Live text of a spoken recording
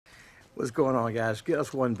What's going on, guys? Get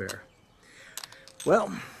us one bear.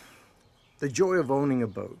 Well, the joy of owning a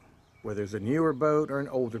boat, whether it's a newer boat or an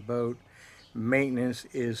older boat, maintenance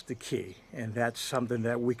is the key, and that's something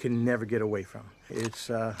that we can never get away from.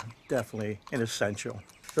 It's definitely an essential.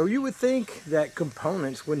 So you would think that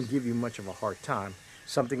components wouldn't give you much of a hard time.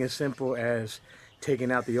 Something as simple as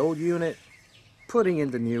taking out the old unit, putting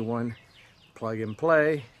in the new one, plug and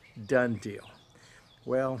play, done deal.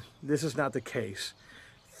 Well, this is not the case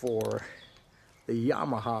for the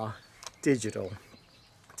Yamaha digital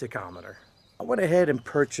tachometer. I went ahead and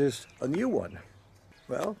purchased a new one.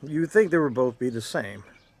 Well, you would think they would both be the same,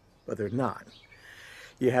 but they're not.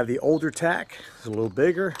 You have the older Tach, it's a little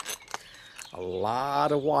bigger, a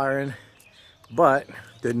lot of wiring, but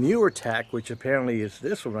the newer Tach, which apparently is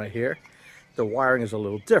this one right here, the wiring is a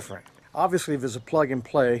little different. Obviously, if it's a plug and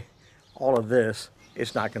play, all of this,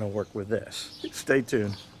 it's not going to work with this. Stay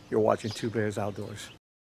tuned. You're watching Two Bears Outdoors.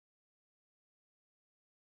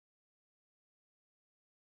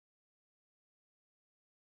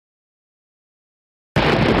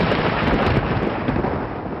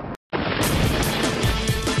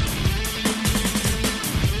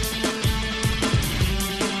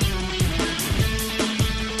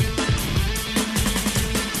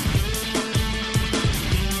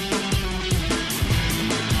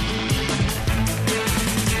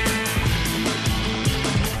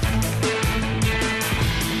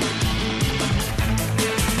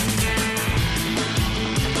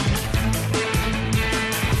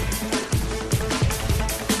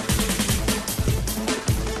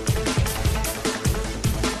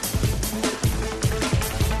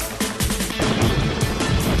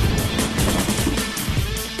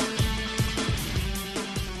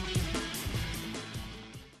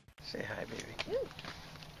 Say hi, baby.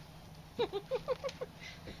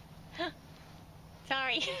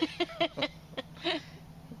 Sorry.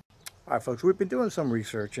 All right, folks, we've been doing some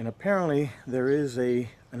research, and apparently there is an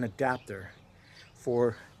adapter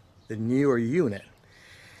for the newer unit.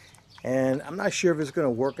 And I'm not sure if it's going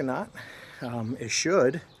to work or not. It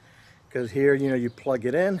should, because here, you know, you plug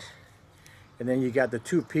it in, and then you got the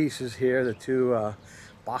two pieces here, the two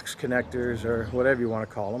box connectors, or whatever you want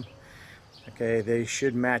to call them. Okay, they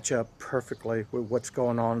should match up perfectly with what's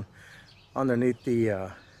going on underneath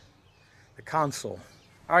the console.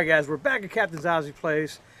 All right, guys, we're back at Captain Ozzy's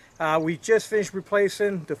place. We just finished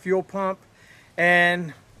replacing the fuel pump,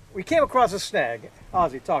 and we came across a snag.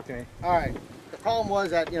 Ozzy, talk to me. All right. The problem was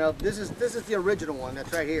that, you know, this is the original one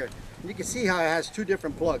that's right here. And you can see how it has two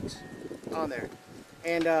different plugs on there.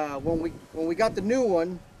 And when we got the new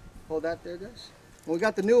one, hold that there, guys. When we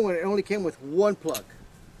got the new one, it only came with one plug.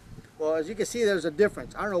 Well, as you can see, there's a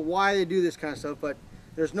difference. I don't know why they do this kind of stuff, but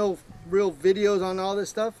there's no real videos on all this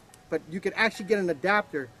stuff. But you can actually get an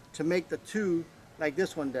adapter to make the two like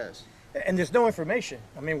this one does. And there's no information.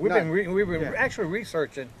 I mean, we've been actually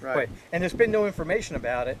researching, right? And there's been no information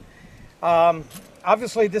about it.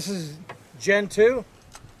 Obviously, this is Gen 2,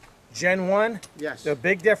 Gen 1. Yes. The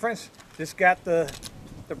big difference. This got the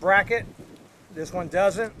bracket. This one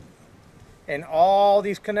doesn't. And all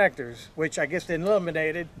these connectors, which I guess they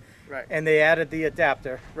eliminated. Right. And they added the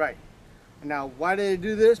adapter. Right. Now, why did they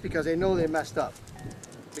do this? Because they know they messed up.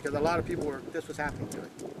 Because a lot of people this was happening to it.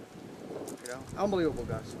 You know, unbelievable,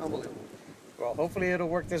 guys, unbelievable. Well, hopefully it'll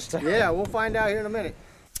work this time. Yeah, we'll find out here in a minute.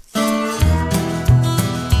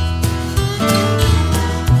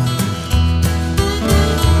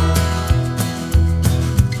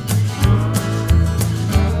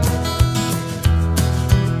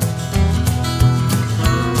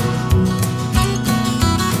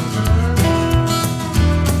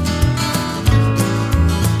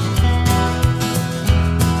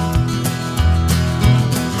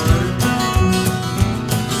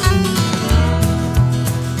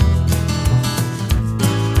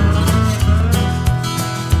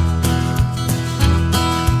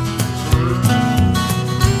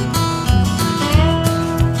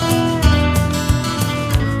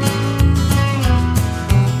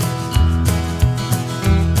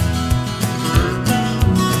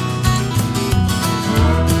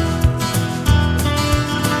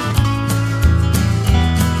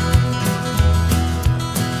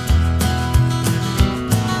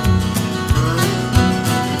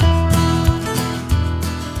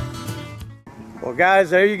 Well, guys,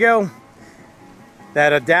 there you go.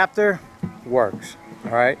 That adapter works.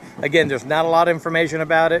 All right. Again, there's not a lot of information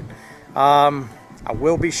about it. I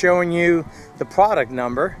will be showing you the product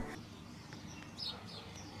number.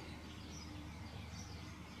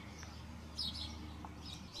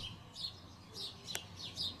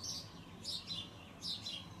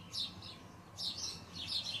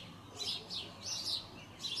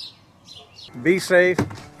 Be safe,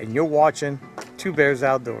 and you're watching Two Bears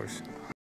Outdoors.